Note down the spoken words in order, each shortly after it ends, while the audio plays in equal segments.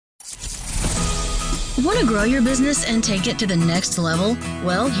Want to grow your business and take it to the next level?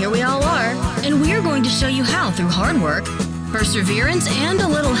 Well, here we all are, and we're going to show you how through hard work, perseverance, and a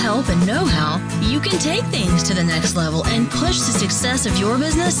little help and know-how, you can take things to the next level and push the success of your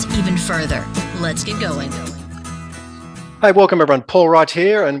business even further. Let's get going. Hey, welcome everyone. Paul Wright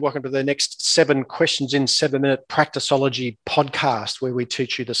here, and welcome to the next 7 Questions in 7-Minute Practiceology podcast, where we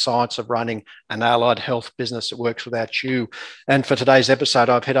teach you the science of running an allied health business that works without you. And for today's episode,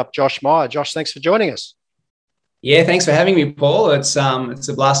 I've hit up Josh Meyer. Josh, thanks for joining us. Yeah, thanks for having me, Paul. It's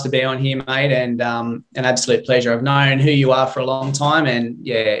a blast to be on here, mate, and an absolute pleasure. I've known who you are for a long time, and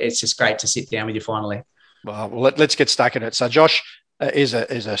yeah, it's just great to sit down with you finally. Well, let's get stuck in it. So Josh is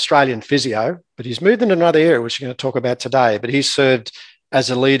an Australian physio, but he's moved into another area, which we're going to talk about today. But he's served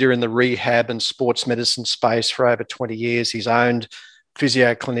as a leader in the rehab and sports medicine space for over 20 years. He's owned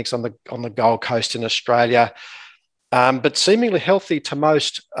physio clinics on the Gold Coast in Australia. But seemingly healthy to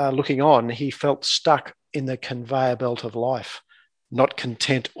most looking on, he felt stuck in the conveyor belt of life, not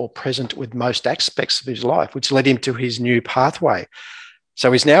content or present with most aspects of his life, which led him to his new pathway.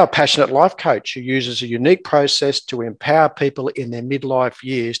 So he's now a passionate life coach who uses a unique process to empower people in their midlife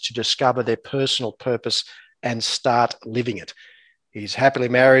years to discover their personal purpose and start living it. He's happily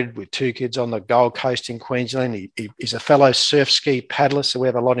married with 2 kids on the Gold Coast in Queensland. He's a fellow surf ski paddler, so we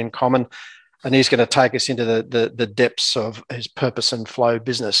have a lot in common. And he's going to take us into the depths of his purpose and flow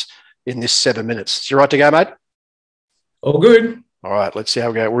business in this 7 minutes. You right to go, mate? All good. All right, let's see how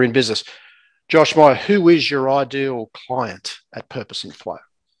we go. We're in business. Josh Meyer, who is your ideal client at Purpose and Flow?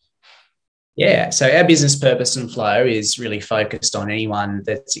 Yeah, so our business Purpose and Flow is really focused on anyone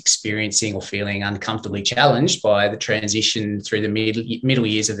that's experiencing or feeling uncomfortably challenged by the transition through the middle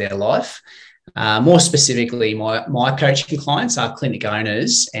years of their life. More specifically, my coaching clients are clinic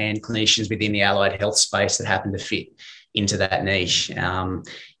owners and clinicians within the allied health space that happen to fit into that niche.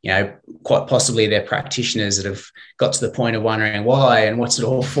 Quite possibly they're practitioners that have got to the point of wondering why and what's it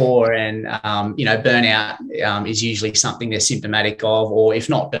all for. And, burnout is usually something they're symptomatic of, or if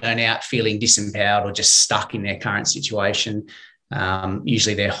not burnout, feeling disempowered or just stuck in their current situation.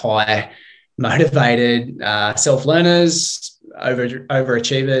 Usually they're high motivated self-learners,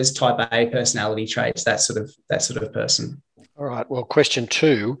 overachievers, type A personality traits, that sort of person. All right. Well, question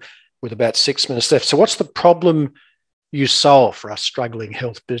 2 with about 6 minutes left. So what's the problem you solve for us struggling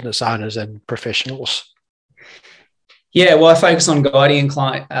health business owners and professionals? Yeah, well, I focus on guiding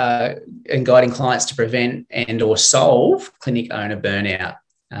clients to prevent and or solve clinic owner burnout.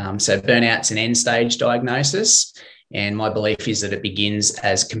 So burnout's an end stage diagnosis, and my belief is that it begins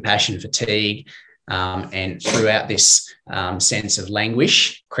as compassion fatigue, and throughout this sense of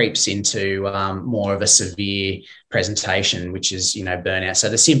languish creeps into more of a severe presentation, which is, burnout. So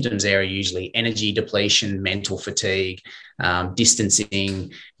the symptoms there are usually energy depletion, mental fatigue,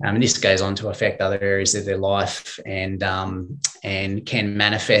 distancing, and this goes on to affect other areas of their life and can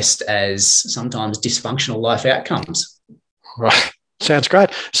manifest as sometimes dysfunctional life outcomes. Right. Sounds great.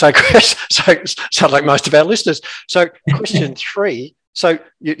 So sound like most of our listeners. So question 3, so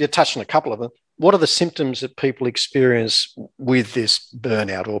you touched on a couple of them. What are the symptoms that people experience with this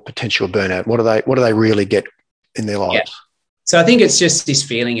burnout or potential burnout? What do they really get in their lives? Yeah. So I think it's just this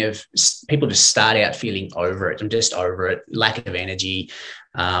feeling of people just start out feeling over it. I'm just over it, lack of energy,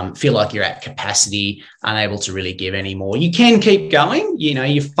 feel like you're at capacity, unable to really give anymore. You can keep going,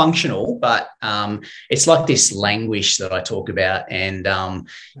 you're functional, but it's like this languish that I talk about. And,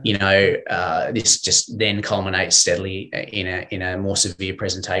 this just then culminates steadily in a more severe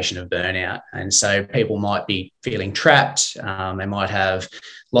presentation of burnout. And so people might be feeling trapped. They might have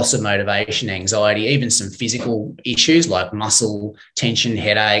loss of motivation, anxiety, even some physical issues like muscle tension,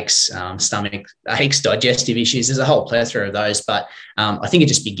 headaches, stomach aches, digestive issues. There's a whole plethora of those, but I think it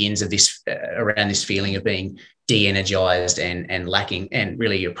just begins around this feeling of being de-energized and lacking and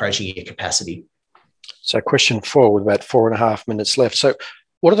really approaching your capacity. So question 4 with about 4.5 minutes left. So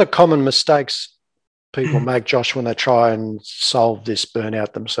what are the common mistakes people make, Josh, when they try and solve this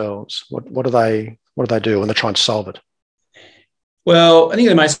burnout themselves? What do they do when they try and solve it? Well, I think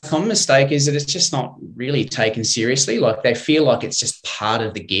the most common mistake is that it's just not really taken seriously. Like they feel like it's just part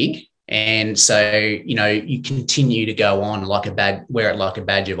of the gig. And so, you continue to go on wear it like a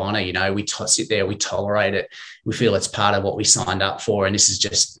badge of honor. We sit there, we tolerate it. We feel it's part of what we signed up for. And this is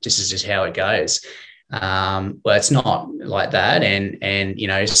just how it goes. Well, it's not like that.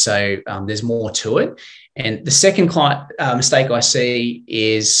 So there's more to it. And the second mistake I see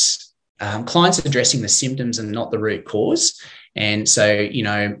is clients addressing the symptoms and not the root cause. And so,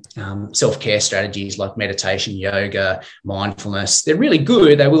 self-care strategies like meditation, yoga, mindfulness, they're really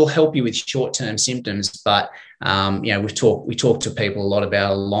good. They will help you with short-term symptoms, but we talk to people a lot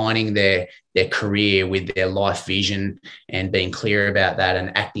about aligning their career with their life vision and being clear about that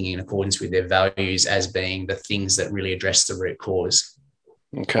and acting in accordance with their values as being the things that really address the root cause.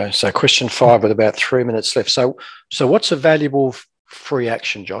 Okay, so question 5 with about 3 minutes left. So what's a valuable free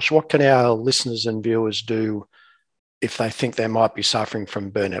action, Josh? What can our listeners and viewers do if they think they might be suffering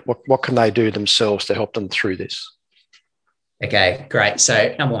from burnout? What can they do themselves to help them through this? Okay, great.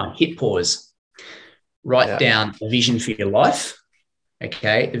 So number 1, hit pause. Write down a vision for your life.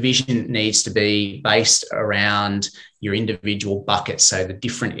 Okay, the vision needs to be based around your individual buckets. So the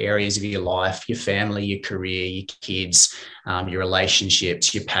different areas of your life, your family, your career, your kids, your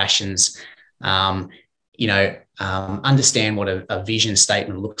relationships, your passions. Understand what a vision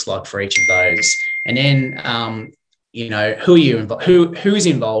statement looks like for each of those. And then, who are you? Who's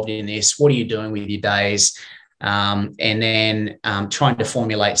involved in this? What are you doing with your days? And then trying to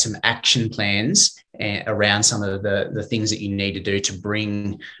formulate some action plans around some of the things that you need to do to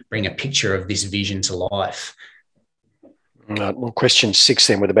bring a picture of this vision to life. Well, question 6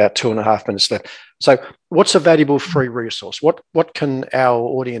 then, with about 2.5 minutes left. So what's a valuable free resource? What can our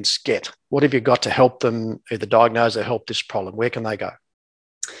audience get? What have you got to help them either diagnose or help this problem? Where can they go?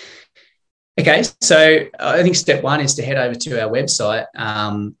 Okay, so I think step 1 is to head over to our website,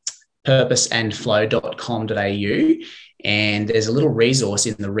 purposeandflow.com.au, and there's a little resource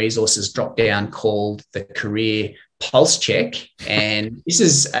in the resources drop down called the Career Pulse Check. And this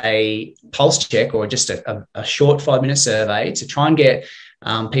is a pulse check, or just a short 5-minute survey to try and get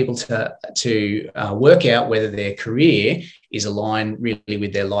people to work out whether their career is aligned really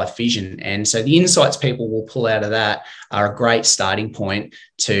with their life vision. And so the insights people will pull out of that are a great starting point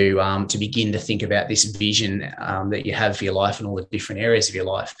to begin to think about this vision that you have for your life and all the different areas of your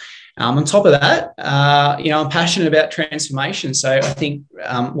life. On top of that, I'm passionate about transformation. So I think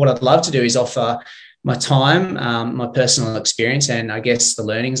what I'd love to do is offer my time, my personal experience, and I guess the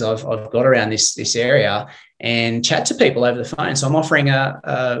learnings I've got around this area, and chat to people over the phone. So I'm offering a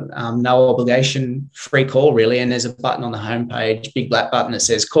no obligation free call, really. And there's a button on the homepage, big black button that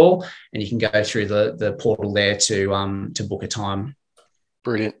says call, and you can go through the portal there to book a time.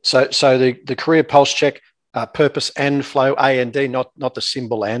 Brilliant. So the Career Pulse Check, Purpose and Flow, A-N-D, not the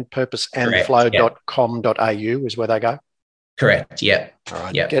symbol and, purposeandflow.com.au is where they go. Correct. Yeah. All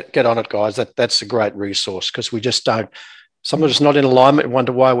right. Yep. Get on it, guys. That's a great resource, because we just don't. Some of us not in alignment and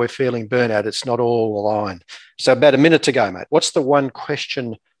wonder why we're feeling burnout. It's not all aligned. So about a minute to go, mate. What's the one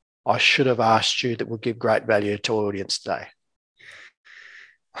question I should have asked you that would give great value to our audience today?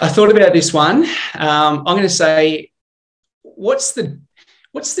 I thought about this one. I'm going to say, what's the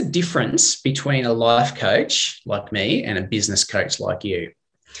difference between a life coach like me and a business coach like you?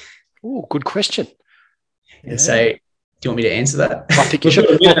 Oh, good question. And so, do you want me to answer that? I think you should.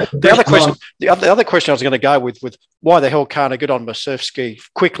 Well, the other question I was going to go with why the hell can't I get on my surf ski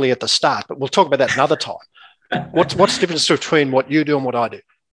quickly at the start? But we'll talk about that another time. What's the difference between what you do and what I do?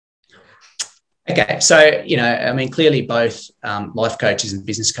 Okay, so clearly both life coaches and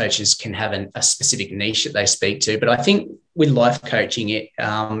business coaches can have a specific niche that they speak to, but I think with life coaching, it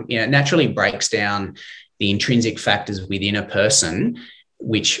naturally breaks down the intrinsic factors within a person,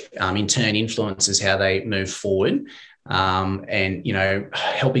 which in turn influences how they move forward. And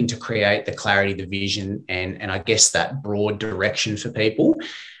helping to create the clarity, the vision, and I guess that broad direction for people.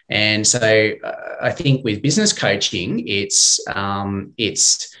 And so I think with business coaching, it's so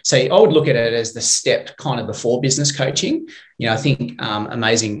I would look at it as the step kind of before business coaching. I think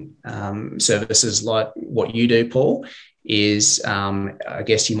amazing services like what you do, Paul, is I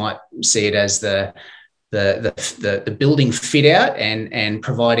guess you might see it as the building fit out and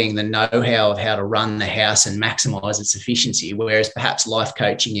providing the know-how of how to run the house and maximize its efficiency, whereas perhaps life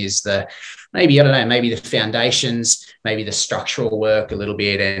coaching is maybe the foundations, maybe the structural work a little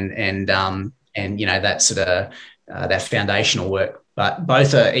bit, and that sort of that foundational work. But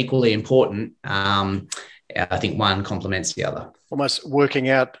both are equally important. I think one complements the other. Almost working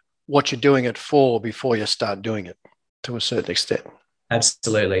out what you're doing it for before you start doing it, to a certain extent.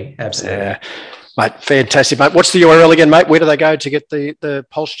 Absolutely. Yeah. Mate, fantastic, mate. What's the URL again, mate? Where do they go to get the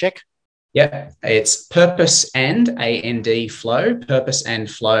pulse check? Yeah, it's purpose and flow,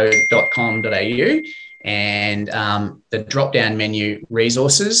 purposeandflow.com.au, and the drop-down menu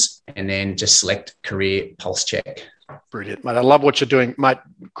resources, and then just select Career Pulse Check. Brilliant, mate. I love what you're doing, mate.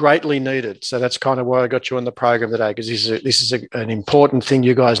 Greatly needed. So that's kind of why I got you on the program today, because this is an important thing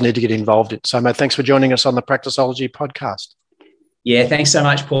you guys need to get involved in. So, mate, thanks for joining us on the Practiceology podcast. Yeah, thanks so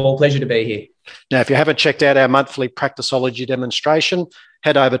much, Paul. Pleasure to be here. Now, if you haven't checked out our monthly Practiceology demonstration,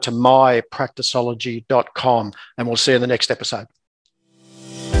 head over to mypracticeology.com and we'll see you in the next episode.